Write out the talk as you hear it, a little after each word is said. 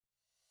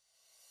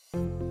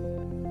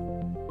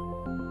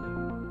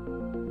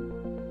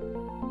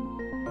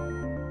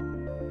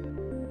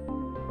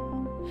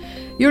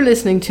You're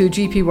listening to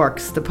GP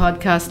Works, the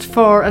podcast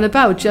for and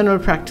about general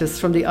practice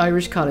from the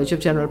Irish College of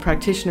General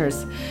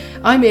Practitioners.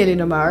 I'm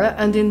Aileen O'Mara,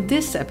 and in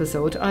this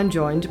episode I'm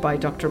joined by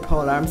Dr.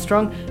 Paul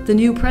Armstrong, the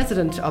new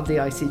president of the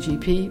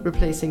ICGP,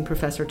 replacing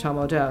Professor Tom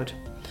O'Dowd.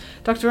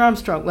 Dr.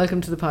 Armstrong,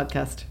 welcome to the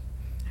podcast.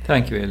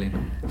 Thank you,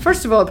 Aileen.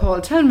 First of all,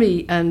 Paul, tell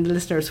me and the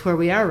listeners where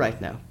we are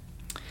right now.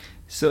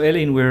 So,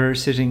 Aileen, we're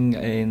sitting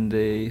in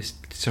the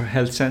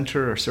health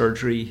centre or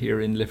surgery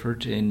here in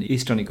Lifford in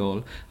East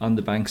Donegal on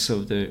the banks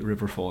of the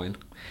River Foyle.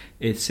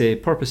 It's a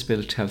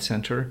purpose-built health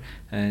centre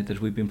that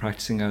we've been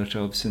practising out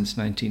of since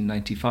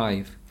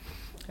 1995.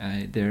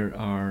 There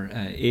are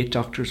 8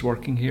 doctors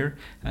working here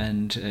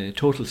and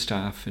total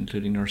staff,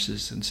 including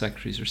nurses and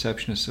secretaries,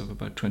 receptionists, of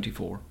about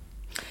 24.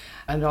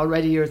 And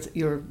already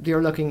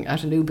you're looking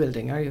at a new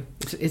building, are you?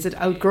 Is it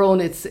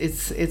outgrown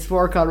its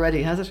work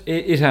already, has it?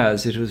 It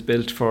has. It was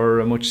built for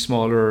a much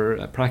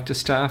smaller practice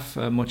staff,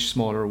 a much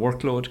smaller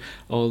workload.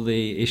 All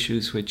the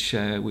issues which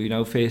we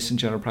now face in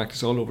general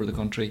practice all over the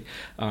country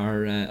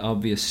are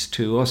obvious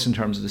to us in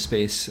terms of the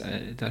space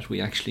that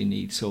we actually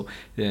need. So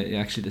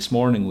actually this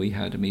morning we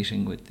had a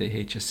meeting with the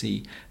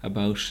HSE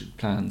about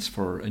plans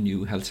for a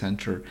new health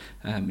centre,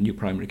 a new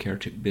primary care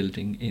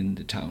building in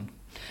the town.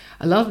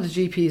 A lot of the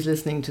GPs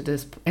listening to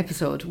this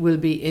episode will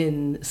be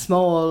in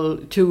small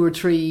 2 or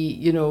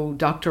 3,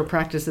 doctor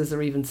practices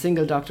or even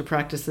single doctor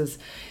practices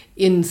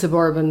in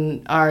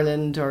suburban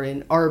Ireland or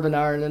in urban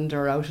Ireland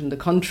or out in the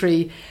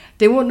country.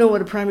 They won't know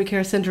what a primary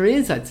care centre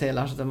is, I'd say a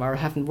lot of them, or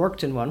haven't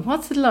worked in one.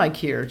 What's it like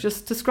here?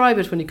 Just describe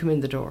it when you come in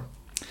the door.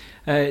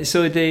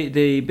 So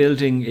the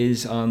building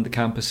is on the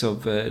campus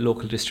of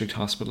local district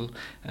hospital.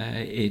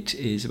 It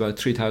is about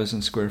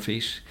 3,000 square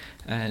feet,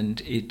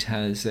 and it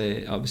has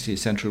obviously a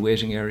central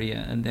waiting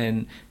area and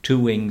then 2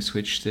 wings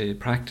which the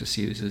practice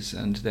uses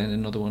and then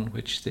another one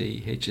which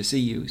the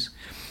HSE use.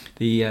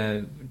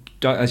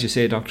 As you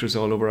say, doctors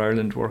all over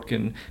Ireland work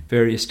in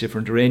various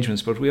different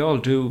arrangements, but we all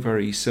do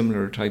very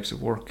similar types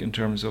of work in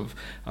terms of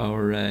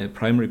our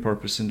primary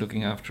purpose in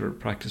looking after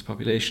practice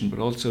population, but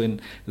also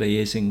in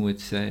liaising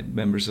with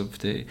members of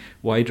the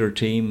wider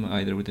team,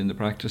 either within the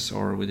practice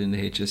or within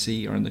the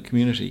HSE or in the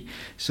community.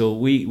 So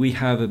we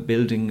have a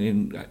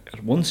building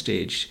at one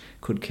stage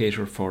could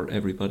cater for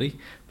everybody,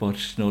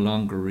 but no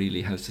longer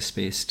really has the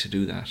space to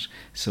do that.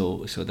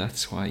 So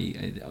that's why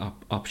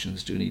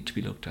options do need to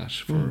be looked at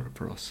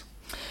for us.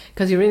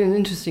 Because you're in an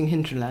interesting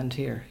hinterland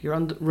here. You're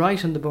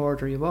right on the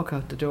border. You walk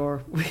out the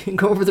door, we can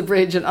go over the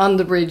bridge, and on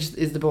the bridge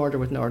is the border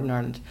with Northern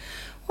Ireland.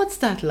 What's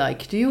that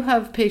like? Do you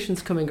have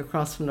patients coming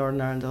across from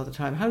Northern Ireland all the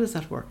time? How does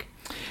that work?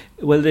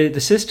 Well, the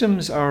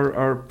systems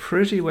are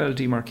pretty well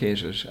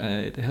demarcated.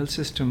 The health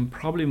system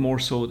probably more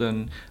so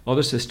than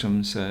other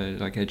systems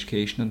like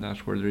education and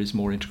that, where there is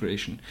more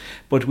integration.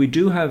 But we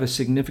do have a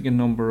significant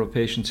number of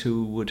patients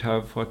who would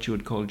have what you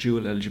would call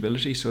dual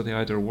eligibility, so they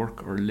either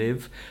work or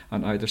live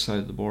on either side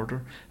of the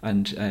border,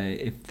 and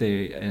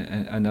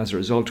and as a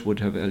result would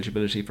have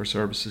eligibility for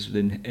services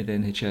within the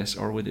NHS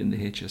or within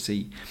the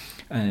HSE.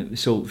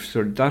 So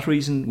for that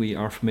reason, we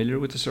are familiar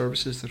with the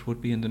services that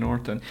would be in the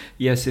north, and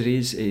yes, it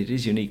is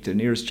unique. The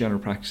nearest general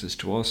practices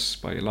to us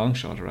by a long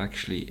shot are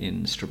actually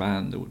in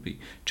Strabane. There would be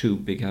 2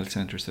 big health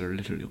centres that are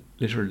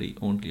literally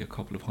only a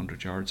couple of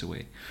 100 yards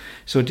away.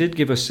 So it did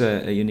give us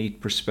a unique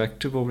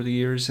perspective over the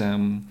years. At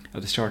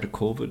the start of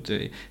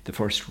COVID, the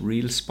first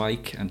real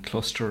spike and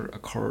cluster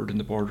occurred in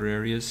the border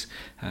areas.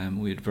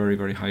 We had very,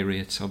 very high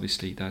rates,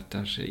 obviously, that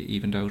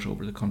evened out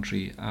over the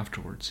country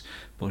afterwards.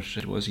 But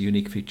it was a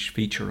unique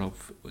feature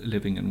of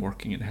living and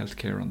working in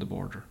healthcare on the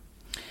border.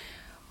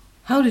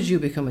 How did you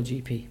become a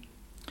GP?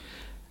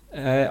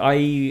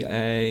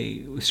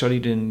 I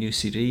studied in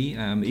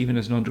UCD. Even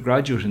as an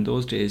undergraduate in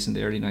those days, in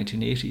the early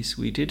 1980s,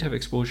 we did have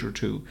exposure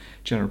to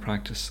general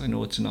practice. I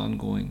know it's an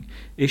ongoing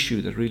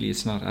issue that really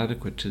is not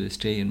adequate to this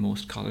day in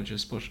most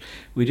colleges, but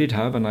we did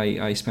have, and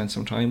I spent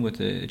some time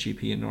with a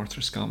GP in North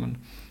Roscommon,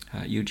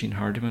 Eugene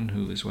Hardiman,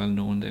 who is well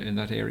known in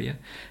that area,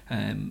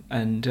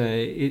 and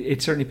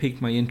it certainly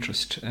piqued my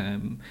interest.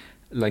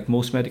 Like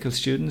most medical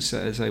students,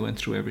 as I went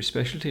through every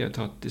specialty, I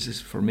thought this is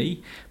for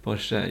me, but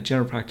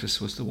general practice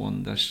was the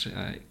one that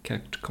I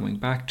kept coming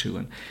back to,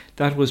 and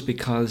that was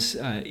because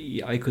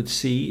I could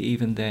see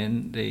even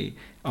then the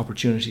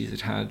opportunities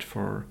it had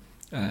for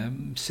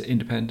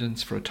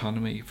independence, for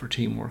autonomy, for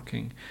team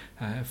working,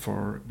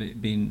 for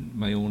being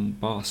my own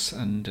boss,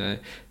 and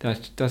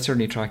that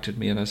certainly attracted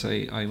me. And as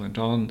I went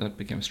on, that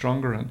became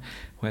stronger. And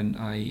when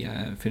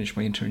I finished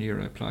my intern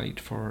year, I applied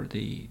for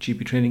the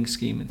GP training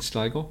scheme in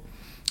Sligo,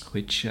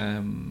 which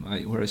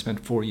where I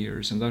spent 4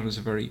 years, and that was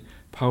a very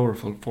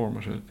powerful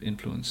formative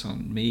influence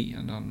on me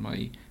and on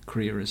my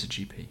career as a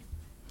GP.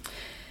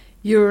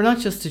 You're not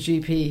just a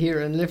GP here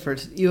in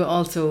Lifford, you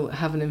also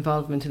have an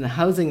involvement in a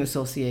housing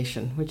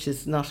association, which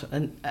is not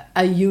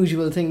a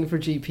usual thing for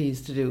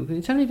GPs to do. Can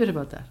you tell me a bit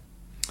about that?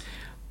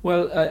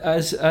 Well,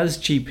 as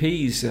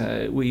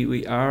GPs,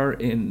 we are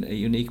in a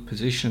unique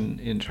position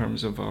in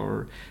terms of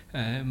our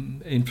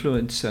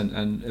influence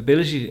and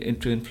ability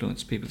to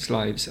influence people's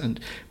lives, and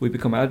we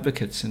become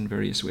advocates in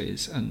various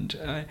ways.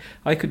 And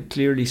I could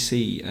clearly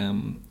see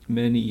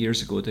many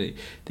years ago the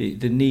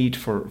need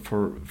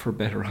for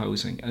better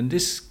housing, and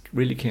this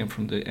really came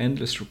from the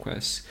endless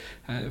requests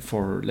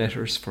for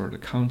letters for the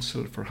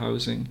council, for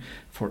housing,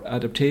 for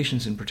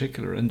adaptations in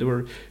particular. And there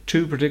were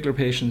two particular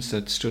patients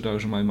that stood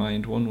out in my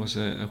mind. One was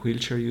a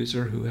wheelchair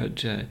user who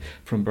had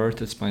from birth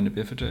a spina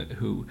bifida,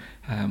 who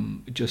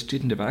just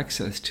didn't have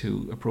access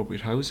to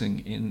appropriate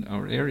housing in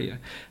our area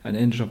and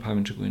ended up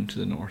having to go into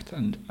the north.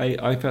 And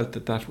I felt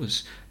that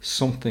was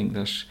something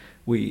that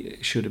we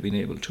should have been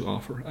able to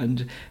offer.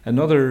 And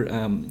another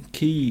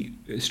key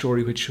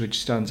story which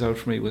stands out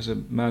for me was a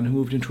man who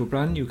moved into a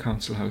brand new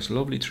council house, a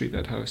lovely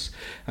 3-bed house,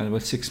 and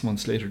about 6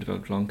 months later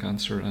developed lung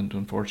cancer and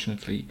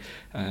unfortunately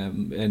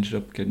ended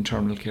up getting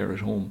terminal care at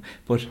home.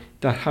 But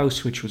that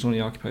house, which was only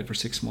occupied for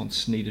 6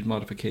 months, needed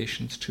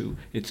modifications to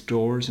its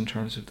doors in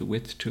terms of the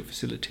width to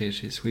facilitate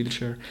his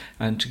wheelchair,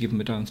 and to give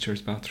him a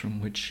downstairs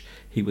bathroom, which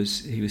he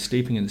was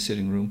sleeping in the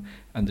sitting room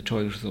and the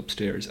toilet was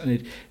upstairs.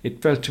 And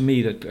it felt to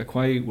me that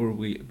why were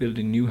we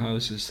building new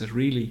houses that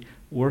really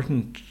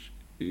weren't,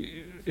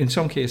 in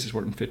some cases,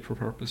 weren't fit for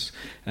purpose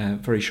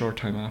very short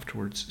time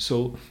afterwards.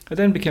 So I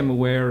then became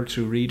aware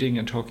through reading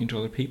and talking to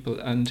other people,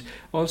 and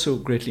also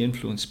greatly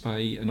influenced by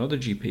another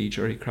GP,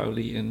 Jerry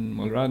Crowley in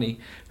Mulranny,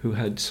 who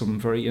had some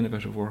very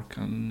innovative work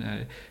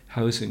on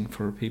housing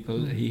for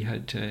people. He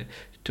had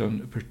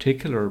done a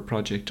particular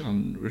project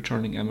on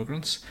returning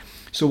immigrants.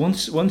 So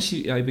once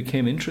I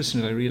became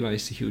interested, I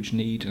realised the huge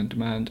need and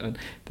demand, and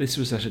this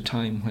was at a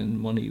time when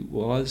money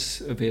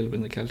was available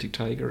in the Celtic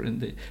Tiger in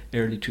the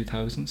early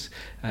 2000s.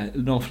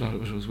 An awful lot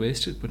of it was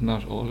wasted, but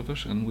not all of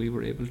it, and we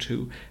were able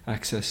to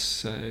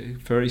access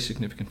very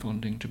significant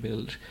funding to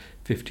build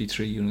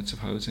 53 units of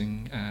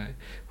housing,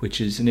 which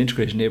is an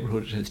integrated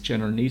neighbourhood. It has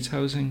general needs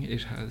housing,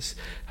 it has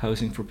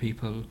housing for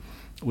people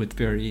with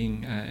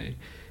varying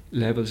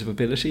levels of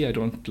ability. I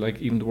don't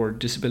like even the word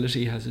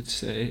disability, has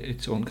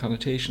its own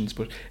connotations,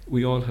 but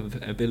we all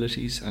have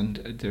abilities and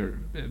their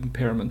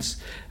impairments.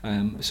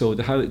 So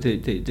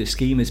the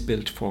scheme is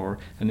built for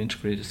an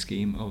integrated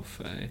scheme of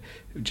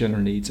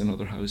general needs and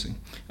other housing.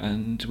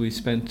 And we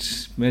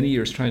spent many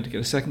years trying to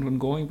get a second one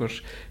going, but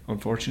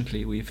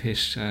unfortunately we've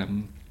hit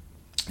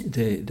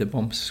the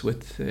bumps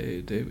with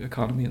the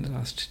economy in the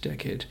last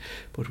decade,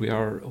 but we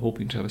are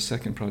hoping to have a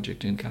second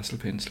project in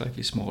Castlefin,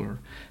 slightly smaller,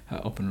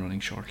 up and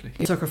running shortly.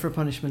 Sucker for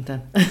punishment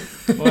then.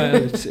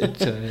 Well,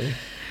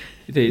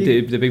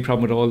 the big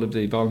problem with all of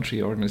the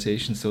voluntary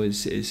organisations though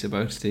is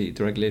about the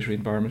regulatory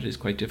environment is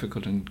quite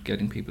difficult in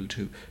getting people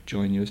to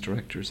join you as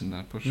directors and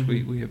that, but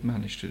we have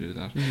managed to do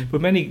that.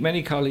 But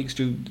many colleagues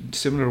do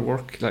similar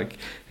work, like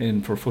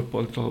for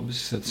football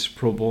clubs, that's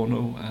pro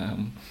bono,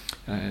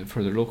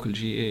 for the local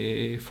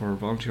GAA, for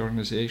voluntary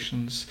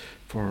organisations,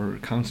 for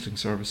counselling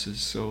services.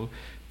 So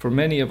for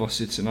many of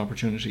us it's an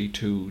opportunity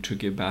to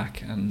give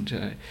back,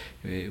 and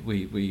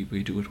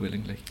we do it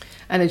willingly.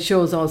 And it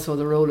shows also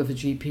the role of a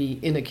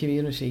GP in a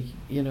community.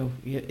 You know,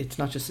 it's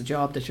not just a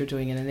job that you're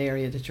doing in an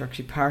area, that you're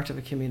actually part of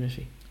a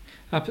community.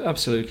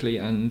 Absolutely,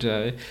 and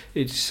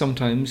it's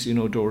sometimes,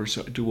 doors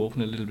do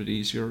open a little bit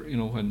easier,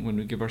 when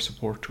we give our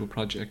support to a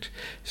project.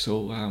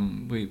 So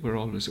we're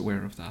always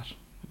aware of that.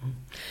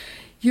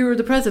 You're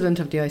the president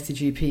of the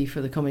ICGP for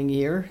the coming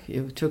year.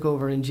 You took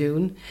over in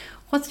June.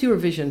 What's your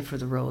vision for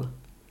the role?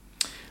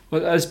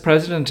 Well, as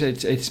president,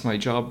 it's my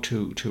job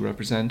to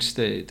represent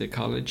the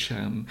college.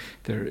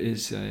 There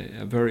is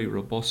a very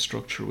robust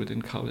structure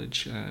within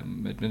college,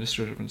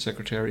 administrative and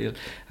secretarial,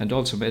 and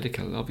also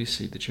medical.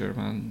 Obviously, the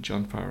chairman,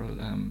 John Farrell,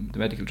 the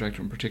medical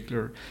director in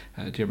particular,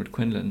 Diarmuid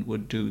Quinlan,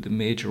 would do the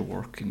major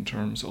work in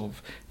terms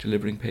of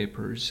delivering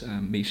papers,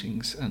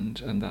 meetings, and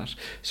that.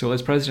 So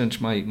as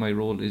president, my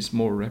role is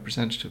more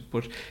representative,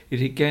 but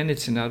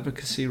it's an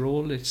advocacy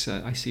role.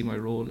 I see my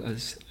role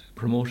as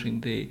promoting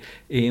the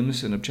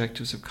aims and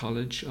objectives of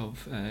college,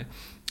 of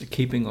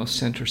keeping us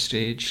centre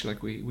stage.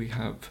 Like we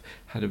have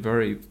had a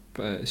very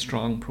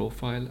strong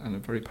profile and a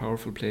very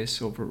powerful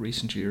place over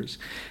recent years.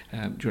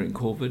 During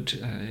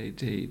COVID,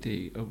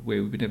 the way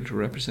we've been able to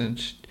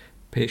represent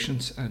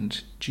patients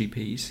and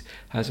GPs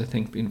has, I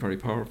think, been very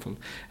powerful.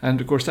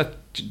 And of course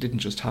that didn't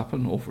just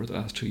happen over the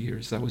last 2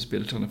 years. That was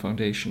built on a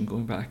foundation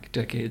going back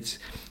decades,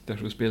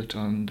 that was built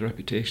on the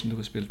reputation that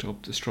was built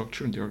up, the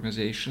structure and the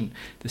organisation,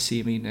 the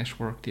CME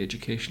network, the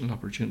educational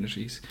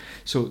opportunities.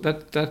 So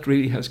that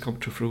really has come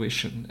to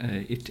fruition.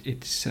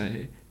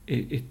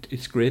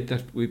 It's great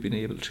that we've been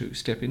able to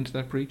step into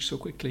that breach so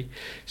quickly.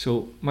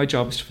 So my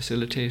job is to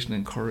facilitate and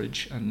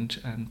encourage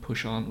and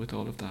push on with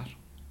all of that.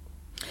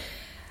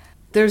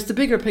 There's the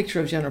bigger picture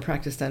of general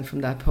practice then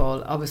from that,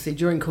 Paul. Obviously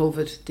during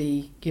COVID,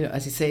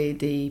 as you say,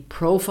 the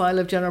profile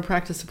of general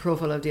practice, the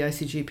profile of the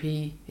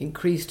ICGP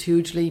increased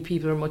hugely.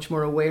 People are much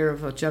more aware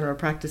of what general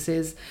practice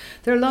is.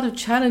 There are a lot of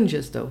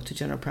challenges though to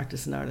general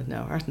practice in Ireland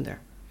now, aren't there?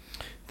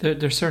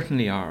 There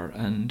certainly are,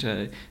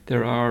 and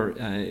there are,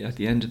 at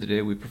the end of the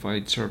day, we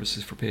provide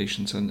services for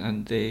patients,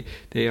 and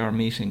they are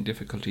meeting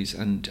difficulties,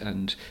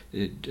 and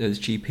as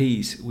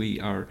GPs, we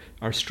are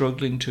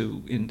struggling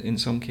to, in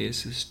some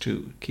cases,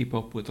 to keep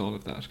up with all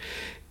of that.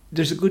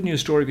 There's a good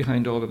news story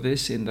behind all of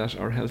this, in that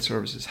our health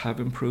services have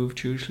improved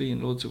hugely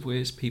in loads of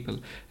ways.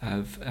 People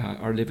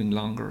are living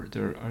longer.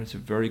 There is a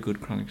very good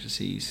chronic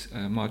disease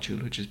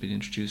module which has been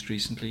introduced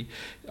recently.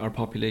 Our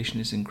population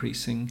is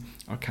increasing.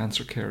 Our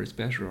cancer care is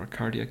better. Our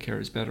cardiac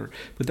care is better.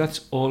 But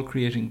that's all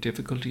creating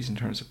difficulties in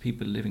terms of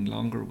people living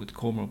longer with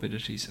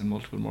comorbidities and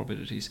multiple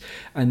morbidities.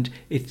 And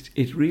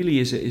it really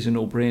is a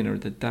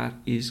no-brainer that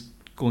is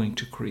going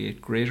to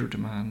create greater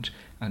demand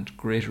and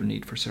greater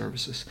need for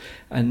services.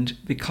 And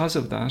because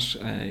of that,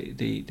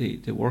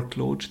 the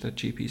workload that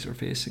GPs are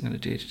facing on a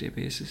day-to-day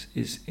basis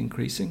is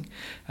increasing.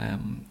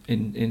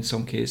 In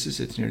some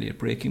cases, it's nearly a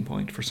breaking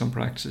point for some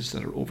practices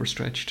that are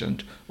overstretched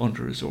and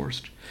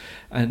under-resourced.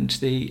 And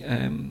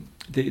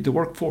the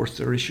workforce,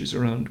 there are issues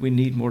around, we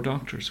need more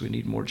doctors, we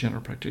need more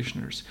general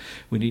practitioners,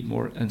 we need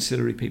more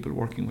ancillary people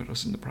working with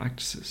us in the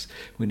practices,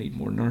 we need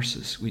more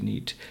nurses, we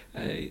need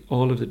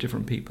all of the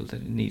different people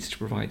that it needs to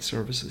provide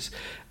services.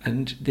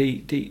 And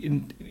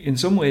in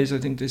some ways, I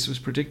think this was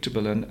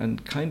predictable,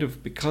 and kind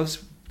of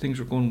because things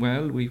were going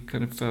well, we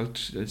kind of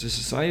felt as a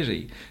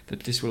society that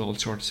this will all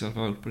sort itself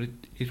out, but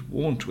it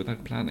won't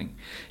without planning.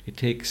 It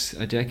takes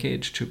a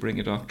decade to bring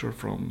a doctor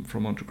from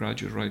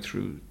undergraduate right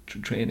through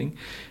to training.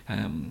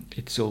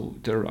 So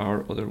there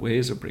are other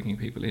ways of bringing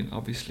people in,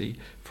 obviously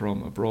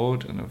from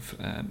abroad, and of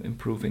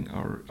improving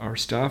our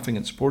staffing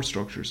and support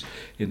structures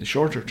in the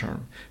shorter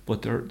term,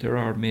 but there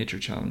are major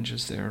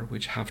challenges there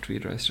which have to be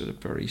addressed at a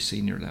very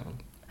senior level.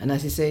 And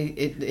as you say,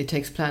 it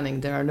takes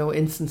planning. There are no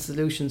instant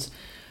solutions.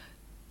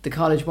 The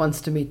college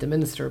wants to meet the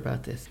minister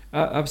about this.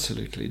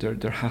 Absolutely.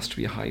 There has to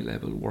be a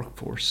high-level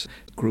workforce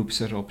group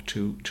set up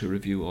to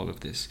review all of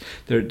this.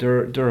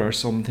 There are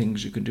some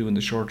things you can do in the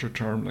shorter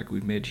term, like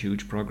we've made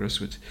huge progress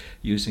with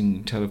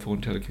using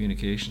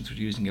telecommunications, with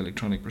using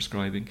electronic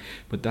prescribing,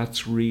 but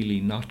that's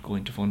really not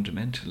going to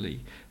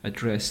fundamentally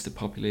address the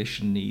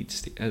population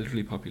needs, the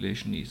elderly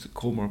population needs, the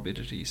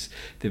comorbidities,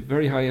 the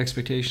very high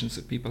expectations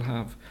that people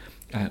have.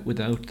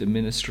 Without the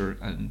minister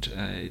and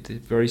the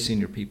very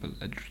senior people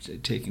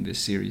taking this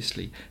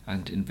seriously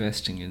and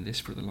investing in this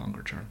for the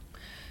longer term.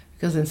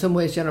 Because in some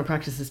ways general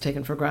practice is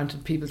taken for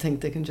granted. People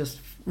think they can just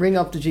ring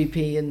up the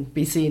GP and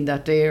be seen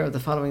that day or the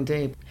following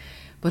day.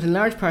 But in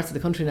large parts of the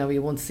country now,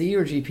 you won't see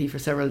your GP for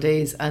several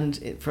days,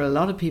 and for a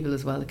lot of people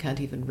as well, they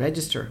can't even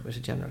register with a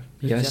general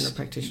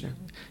practitioner.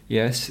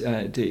 Yes,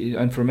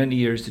 and for many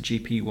years the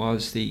GP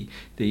was the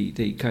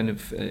kind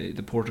of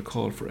the port of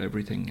call for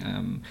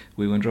everything.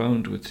 We went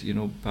round with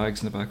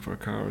bags in the back of our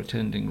car,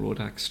 attending road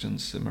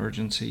accidents,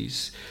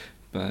 emergencies,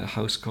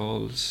 house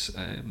calls,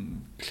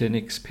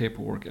 clinics,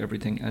 paperwork,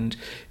 everything, and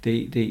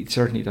they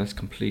certainly that's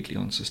completely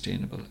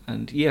unsustainable.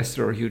 And yes,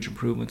 there are huge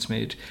improvements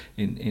made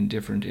in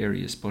different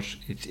areas, but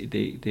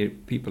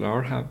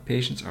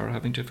patients are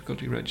having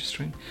difficulty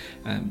registering.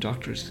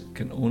 Doctors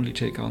can only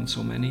take on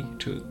so many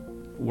to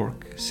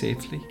work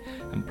safely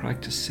and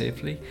practice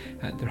safely.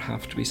 There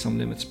have to be some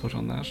limits put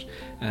on that.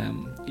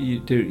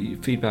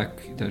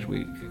 Feedback that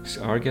we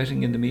are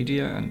getting in the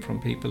media and from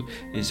people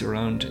is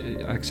around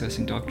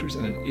accessing doctors,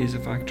 and it is a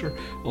factor,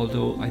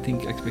 although I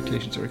think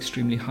expectations are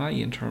extremely high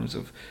in terms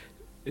of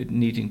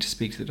needing to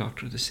speak to the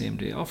doctor the same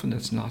day. Often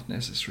that's not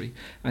necessary,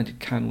 and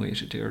it can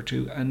wait a day or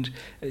two. And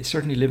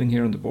certainly living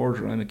here on the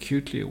border, I'm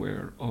acutely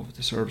aware of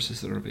the services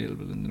that are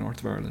available in the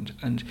north of Ireland,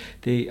 and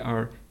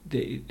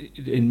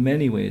in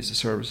many ways the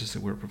services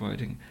that we're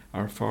providing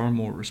are far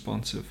more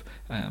responsive,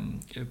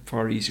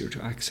 far easier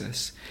to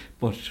access.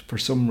 But for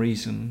some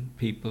reason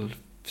people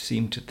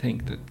seem to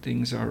think that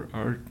things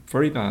are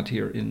very bad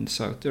here in the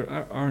south. There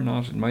are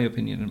not, in my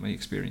opinion, in my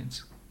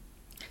experience.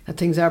 That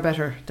things are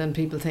better than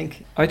people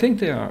think. I think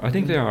they are. I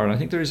think we're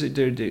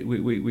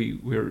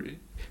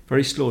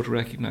very slow to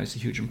recognise the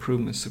huge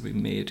improvements that we've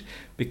made.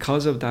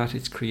 Because of that,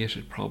 it's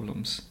created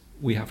problems.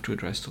 We have to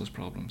address those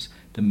problems.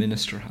 The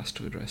minister has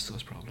to address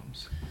those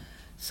problems.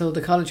 So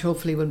the college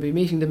hopefully will be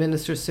meeting the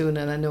minister soon,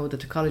 and I know that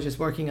the college is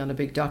working on a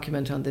big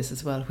document on this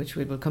as well, which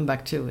we will come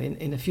back to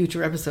in a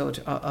future episode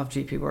of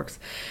GP Works.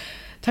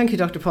 Thank you,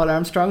 Dr. Paul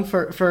Armstrong,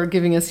 for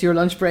giving us your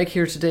lunch break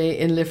here today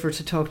in Lifford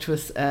to talk to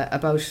us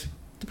about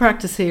the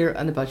practice here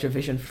and about your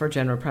vision for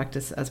general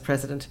practice as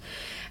president.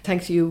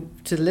 Thank you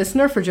to the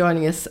listener for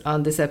joining us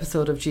on this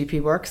episode of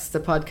GP Works, the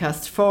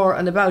podcast for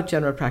and about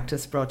general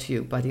practice, brought to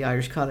you by the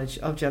Irish College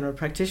of General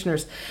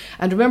Practitioners.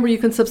 And remember, you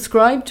can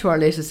subscribe to our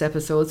latest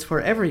episodes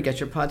wherever you get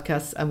your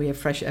podcasts, and we have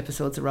fresh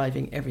episodes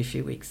arriving every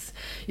few weeks.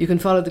 You can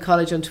follow the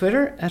college on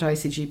Twitter at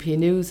ICGP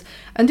News,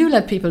 and do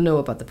let people know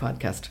about the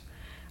podcast.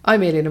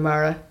 I'm Aileen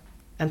O'Mara,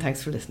 and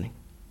thanks for listening.